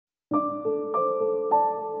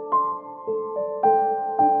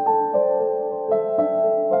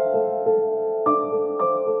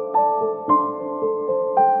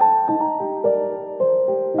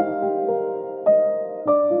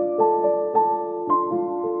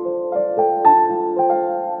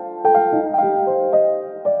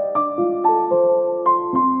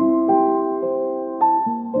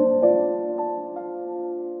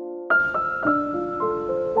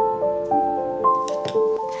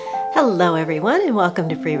Hello everyone and welcome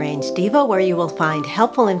to Free Range Diva, where you will find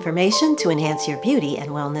helpful information to enhance your beauty and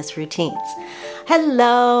wellness routines.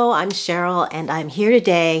 Hello, I'm Cheryl and I'm here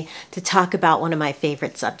today to talk about one of my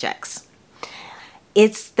favorite subjects.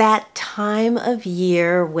 It's that time of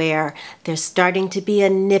year where there's starting to be a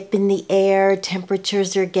nip in the air,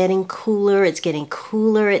 temperatures are getting cooler, it's getting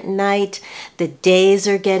cooler at night, the days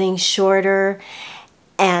are getting shorter,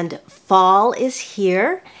 and fall is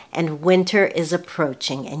here and winter is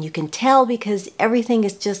approaching, and you can tell because everything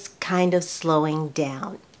is just kind of slowing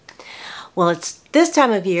down. Well, it's this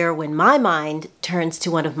time of year when my mind turns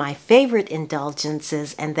to one of my favorite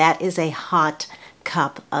indulgences, and that is a hot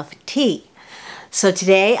cup of tea. So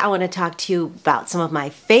today I want to talk to you about some of my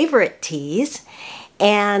favorite teas,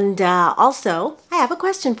 and also I have a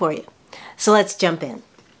question for you. So let's jump in.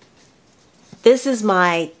 This is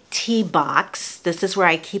my tea box. This is where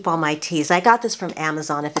I keep all my teas. I got this from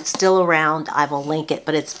Amazon. If it's still around, I will link it,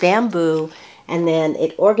 but it's bamboo, and then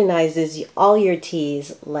it organizes all your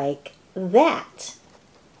teas like that.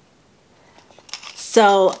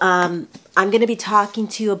 So I'm going to be talking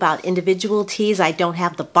to you about individual teas. I don't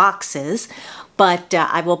have the boxes, but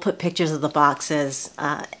I will put pictures of the boxes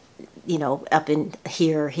up in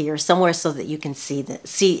here somewhere so that you can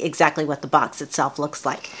see exactly what the box itself looks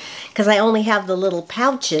like. Because I only have the little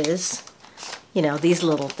pouches, these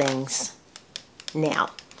little things now.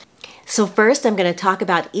 So first I'm going to talk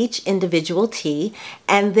about each individual tea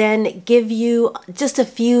and then give you just a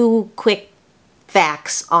few quick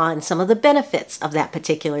facts on some of the benefits of that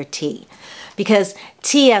particular tea. Because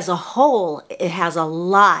tea as a whole, it has a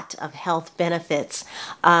lot of health benefits,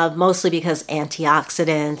 mostly because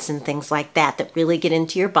antioxidants and things like that really get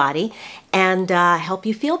into your body and help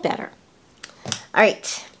you feel better. All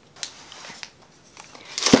right.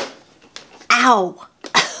 Ow!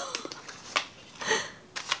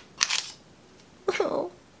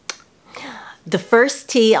 The first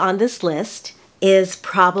tea on this list is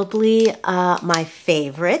probably my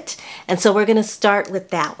favorite, and so we're going to start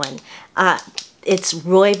with that one. It's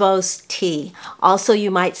rooibos tea. Also,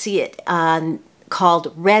 you might see it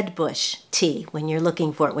called red bush tea when you're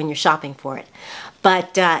looking for it, when you're shopping for it.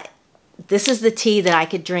 But this is the tea that I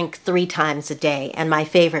could drink 3 times a day, and my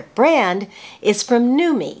favorite brand is from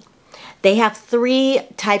Numi. They have 3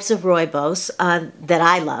 types of rooibos that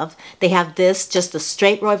I love. They have this, just the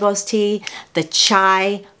straight rooibos tea, the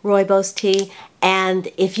chai rooibos tea, and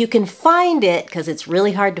if you can find it, because it's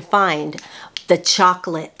really hard to find, the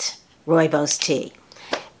chocolate rooibos tea.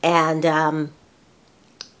 And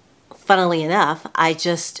funnily enough, I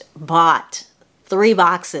just bought 3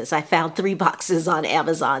 boxes. I found 3 boxes on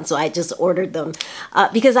Amazon, so I just ordered them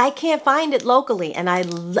because I can't find it locally, and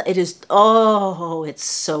it's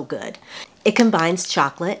so good. It combines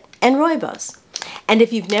chocolate and rooibos. And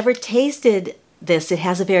if you've never tasted this, it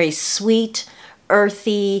has a very sweet,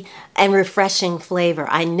 earthy, and refreshing flavor.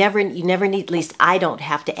 You never need, at least I don't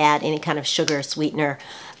have to add any kind of sugar or sweetener.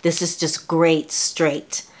 This is just great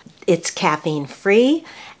straight. It's caffeine free,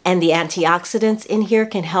 and the antioxidants in here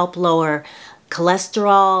can help lower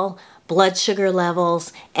cholesterol, blood sugar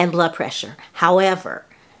levels, and blood pressure. However,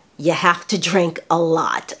 you have to drink a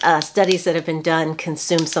lot. Studies that have been done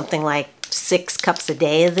consume something like 6 cups a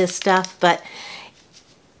day of this stuff, but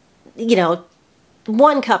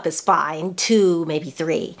 1 cup is fine, 2, maybe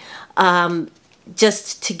 3,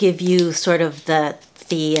 just to give you sort of the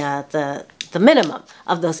minimum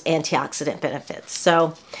of those antioxidant benefits.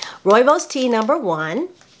 So, rooibos tea number 1.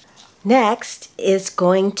 Next is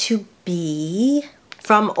going to be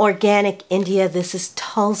from organic India. This is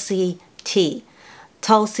Tulsi tea.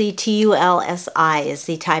 Tulsi, Tulsi, is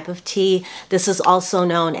the type of tea. This is also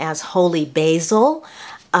known as holy basil,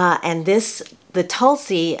 and the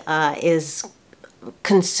Tulsi is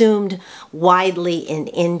consumed widely in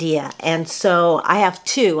India. And so I have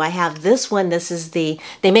 2. I have this one. They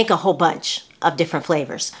make a whole bunch of different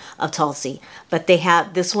flavors of Tulsi, but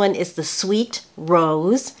this one is the sweet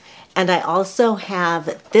rose. And I also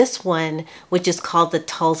have this one, which is called the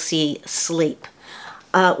Tulsi Sleep.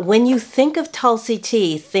 When you think of Tulsi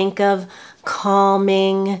tea, think of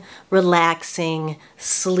calming, relaxing,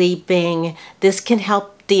 sleeping. This can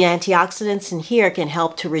help. The antioxidants in here can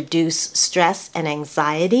help to reduce stress and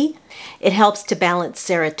anxiety. It helps to balance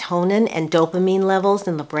serotonin and dopamine levels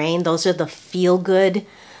in the brain. Those are the feel-good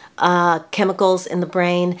chemicals in the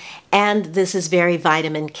brain. And this is very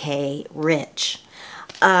vitamin K rich.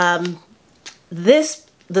 The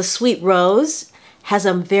sweet rose has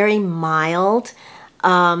a very mild,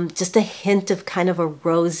 just a hint of kind of a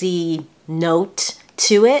rosy note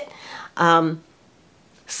to it.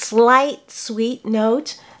 Slight sweet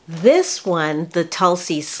note. This one, the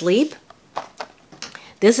Tulsi Sleep,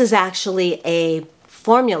 This is actually a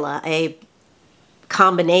formula, a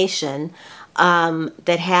combination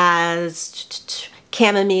that has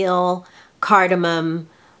chamomile, cardamom,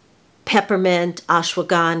 peppermint,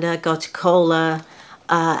 ashwagandha, gotu kola,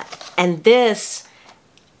 and this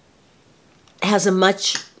has a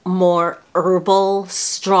much more herbal,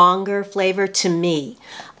 stronger flavor to me.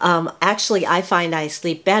 Actually, I find I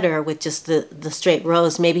sleep better with just the straight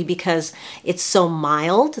rose, maybe because it's so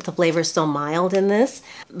mild, the flavor is so mild in this.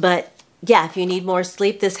 But yeah, if you need more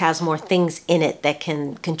sleep, this has more things in it that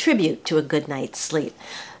can contribute to a good night's sleep.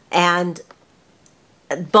 And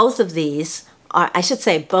both of these are, I should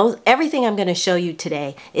say, everything I'm going to show you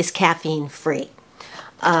today is caffeine free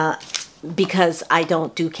because I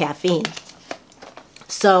don't do caffeine.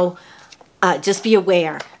 So just be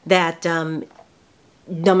aware that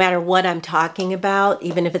no matter what I'm talking about,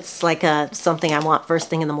 even if it's like something I want first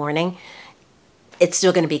thing in the morning, it's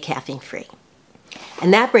still going to be caffeine free.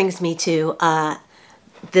 And that brings me to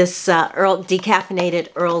this decaffeinated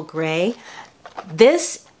Earl Grey.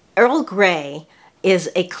 This Earl Grey is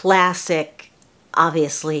a classic,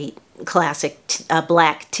 obviously classic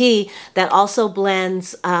black tea that also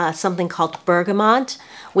blends something called bergamot,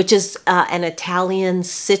 which is an Italian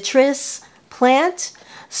citrus plant.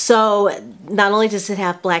 So not only does it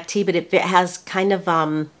have black tea, but it has kind of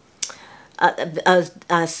a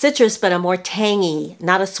citrus, but a more tangy,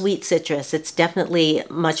 not a sweet citrus. It's definitely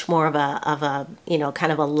much more of a you know,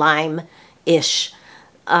 kind of a lime-ish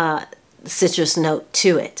citrus note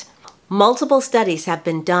to it. Multiple studies have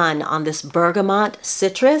been done on this bergamot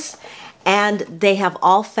citrus, and they have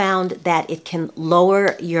all found that it can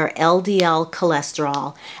lower your LDL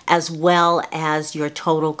cholesterol as well as your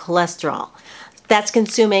total cholesterol. That's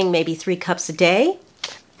consuming maybe 3 cups a day,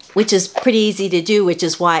 which is pretty easy to do,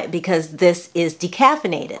 because this is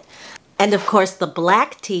decaffeinated. And of course, the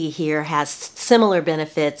black tea here has similar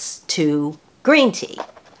benefits to green tea.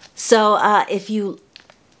 So if you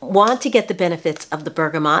want to get the benefits of the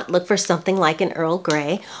bergamot, look for something like an Earl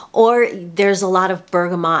Grey, or there's a lot of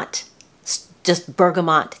bergamot, just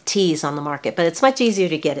bergamot teas on the market, but it's much easier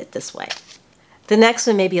to get it this way. The next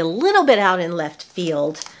one may be a little bit out in left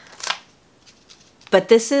field, but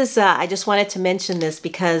this is, I just wanted to mention this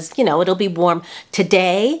because, you know, it'll be warm.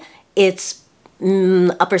 Today, it's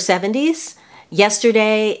upper 70s.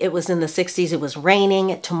 Yesterday, it was in the 60s. It was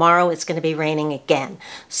raining. Tomorrow, it's going to be raining again.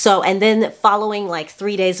 So, and then following like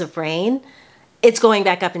 3 days of rain, it's going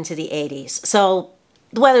back up into the 80s. So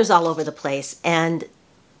the weather's all over the place. And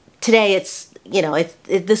today, it's, you know,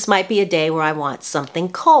 this might be a day where I want something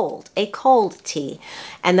cold, a cold tea.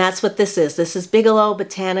 And that's what this is. This is Bigelow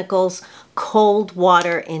Botanicals Cold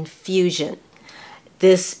Water Infusion.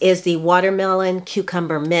 This is the watermelon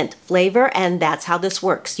cucumber mint flavor, and that's how this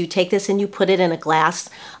works. You take this and you put it in a glass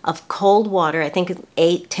of cold water, I think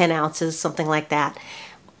 8-10 ounces, something like that,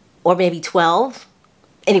 or maybe 12.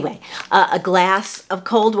 Anyway, a glass of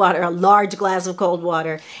cold water, a large glass of cold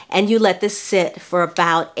water, and you let this sit for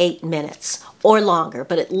about 8 minutes or longer,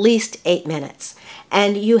 but at least 8 minutes.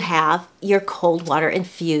 And you have your cold water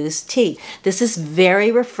infused tea. This is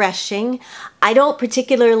very refreshing. I don't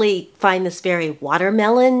particularly find this very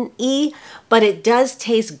watermelon-y, but it does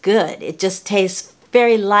taste good. It just tastes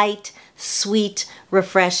very light, sweet,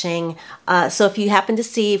 refreshing. So if you happen to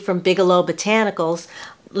see from Bigelow Botanicals,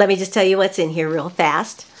 let me just tell you what's in here real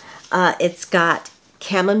fast. It's got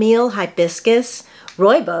chamomile, hibiscus,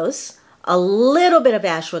 rooibos, a little bit of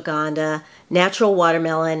ashwagandha, natural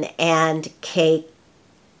watermelon, and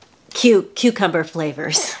cucumber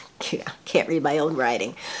flavors. Can't read my own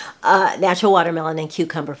writing. Natural watermelon and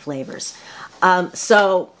cucumber flavors.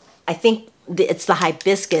 So I think it's the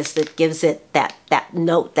hibiscus that gives it that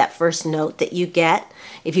note, that first note that you get.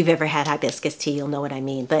 If you've ever had hibiscus tea, you'll know what I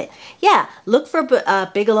mean. But yeah, look for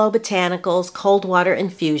Bigelow Botanicals Cold Water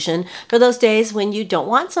Infusion for those days when you don't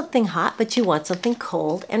want something hot, but you want something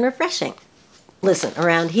cold and refreshing. Listen,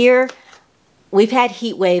 around here, we've had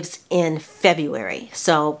heat waves in February,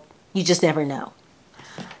 so you just never know.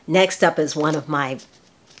 Next up is one of my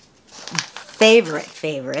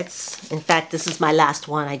favorites. In fact, this is my last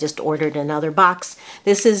one. I just ordered another box.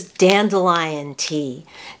 This is dandelion tea.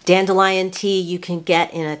 Dandelion tea you can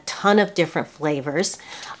get in a ton of different flavors,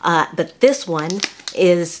 but this one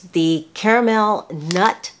is the caramel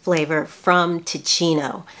nut flavor from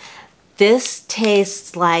Ticino. This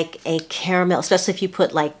tastes like a caramel, especially if you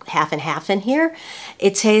put like half and half in here.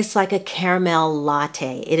 It tastes like a caramel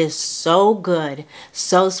latte. It is so good,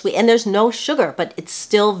 so sweet, and there's no sugar, but it's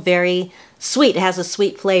still very sweet. It has a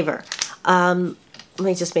sweet flavor. Let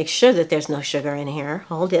me just make sure that there's no sugar in here.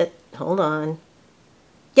 Hold on.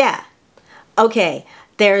 Yeah. Okay,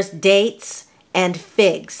 there's dates and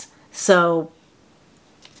figs. So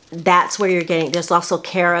that's where you're getting, there's also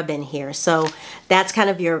carob in here. So that's kind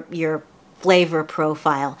of your flavor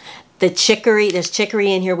profile. The chicory, there's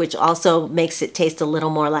chicory in here, which also makes it taste a little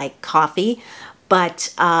more like coffee.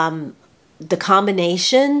 But the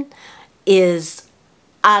combination is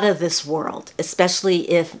out of this world, especially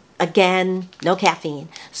if, again, no caffeine.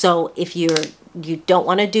 So if you don't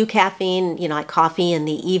want to do caffeine, you know, like coffee in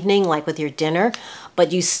the evening, like with your dinner,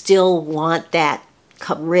 but you still want that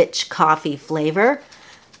rich coffee flavor.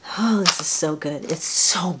 Oh, this is so good. It's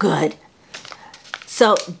so good.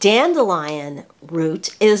 So dandelion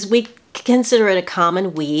root is, we consider it a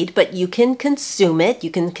common weed, but you can consume it.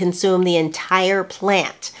 You can consume the entire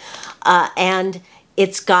plant. And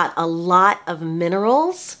it's got a lot of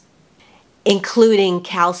minerals, including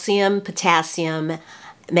calcium, potassium,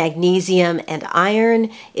 magnesium, and iron.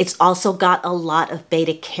 It's also got a lot of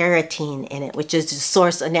beta carotene in it, which is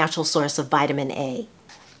a natural source of vitamin A.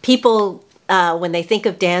 People, when they think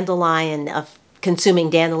of dandelion, of consuming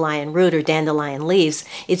dandelion root or dandelion leaves,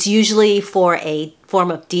 it's usually for a form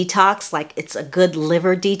of detox, like it's a good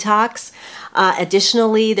liver detox.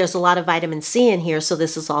 Additionally, there's a lot of vitamin C in here, so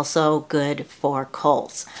this is also good for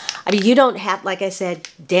colds. I mean, you don't have, like I said,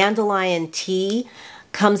 dandelion tea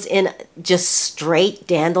comes in just straight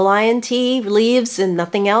dandelion tea leaves and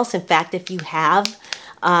nothing else. In fact, if you have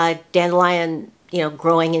dandelion, you know,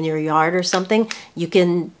 growing in your yard or something, you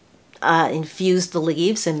can infuse the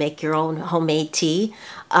leaves and make your own homemade tea.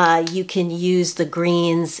 You can use the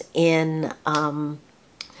greens in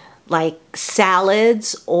like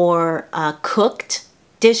salads or cooked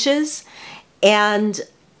dishes, and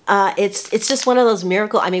it's just one of those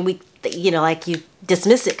miracle. I mean, you know, like you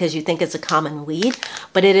dismiss it because you think it's a common weed,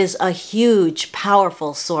 but it is a huge,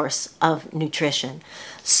 powerful source of nutrition.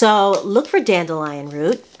 So look for dandelion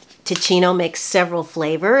root. Ticino makes several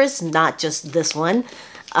flavors, not just this one,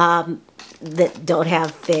 that don't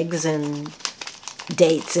have figs and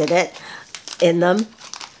dates in them.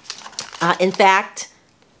 In fact,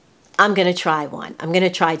 I'm going to try one. I'm going to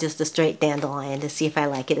try just a straight dandelion to see if I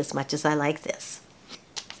like it as much as I like this.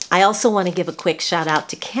 I also want to give a quick shout out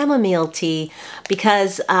to chamomile tea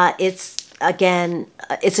because it's, again,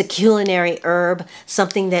 it's a culinary herb,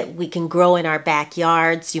 something that we can grow in our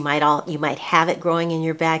backyards. You might have it growing in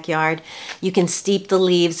your backyard. You can steep the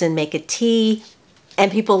leaves and make a tea.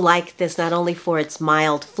 And people like this not only for its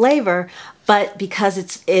mild flavor, but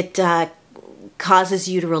because it causes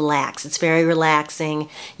you to relax. It's very relaxing.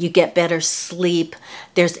 You get better sleep.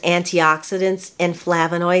 There's antioxidants and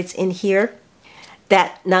flavonoids in here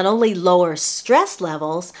that not only lower stress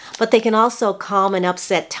levels, but they can also calm an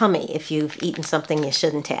upset tummy if you've eaten something you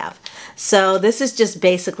shouldn't have. So this is just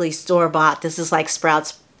basically store-bought. This is like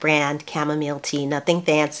Sprouts brand chamomile tea, nothing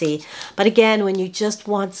fancy. But again, when you just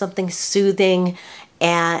want something soothing,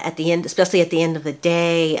 and at the end, especially at the end of the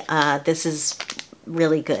day, this is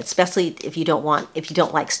really good. Especially if you don't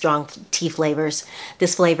like strong tea flavors.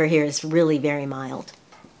 This flavor here is really very mild.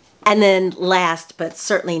 And then last, but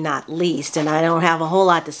certainly not least, and I don't have a whole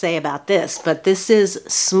lot to say about this, but this is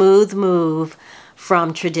Smooth Move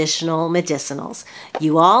from Traditional Medicinals.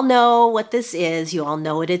 You all know what this is. You all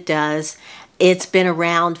know what it does. It's been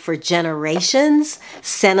around for generations.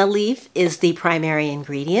 Senna leaf is the primary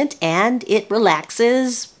ingredient, and it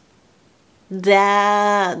relaxes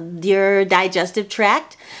your digestive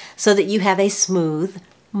tract so that you have a smooth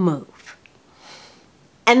move.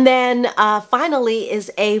 And then finally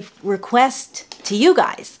is a request to you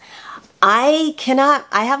guys. I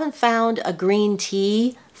haven't found a green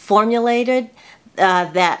tea formulated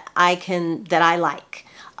that I like.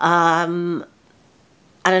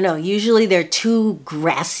 I don't know, usually they're too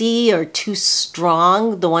grassy or too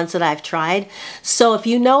strong, the ones that I've tried. So if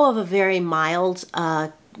you know of a very mild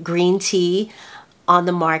green tea on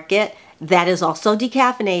the market that is also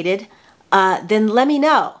decaffeinated, then let me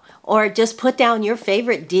know. Or just put down your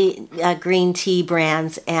favorite green tea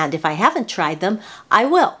brands, and if I haven't tried them, I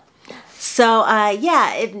will. So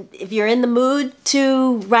yeah, if you're in the mood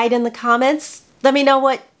to write in the comments, let me know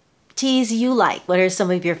what teas you like. What are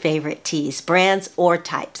some of your favorite teas, brands or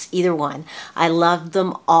types, either one. I love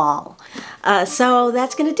them all. So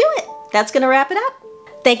that's going to do it. That's going to wrap it up.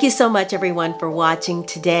 Thank you so much, everyone, for watching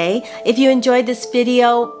today. If you enjoyed this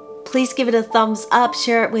video, please give it a thumbs up,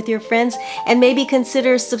 share it with your friends, and maybe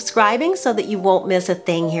consider subscribing so that you won't miss a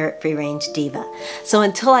thing here at Free Range Diva. So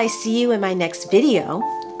until I see you in my next video,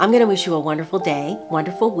 I'm going to wish you a wonderful day,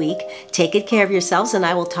 wonderful week. Take good care of yourselves, and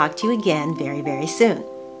I will talk to you again very, very soon.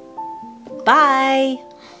 Bye!